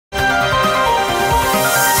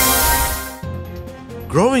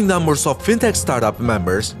growing numbers of fintech startup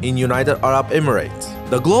members in United Arab Emirates.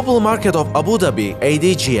 The global market of Abu Dhabi,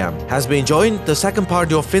 ADGM, has been joined the second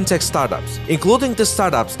party of fintech startups, including the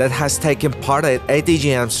startups that has taken part at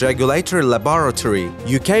ADGM's regulatory laboratory,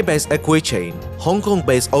 UK-based EquiChain, Hong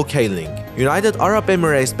Kong-based OKLink, United Arab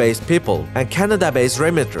Emirates-based Pyppl, and Canada-based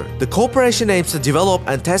Remitr. The cooperation aims to develop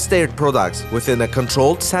and test their products within a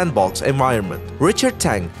controlled sandbox environment. Richard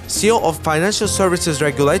Teng, CEO of Financial Services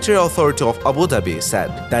Regulatory Authority of Abu Dhabi, said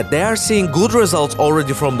that they are seeing good results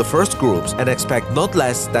already from the first groups and expect not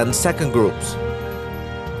less than second groups.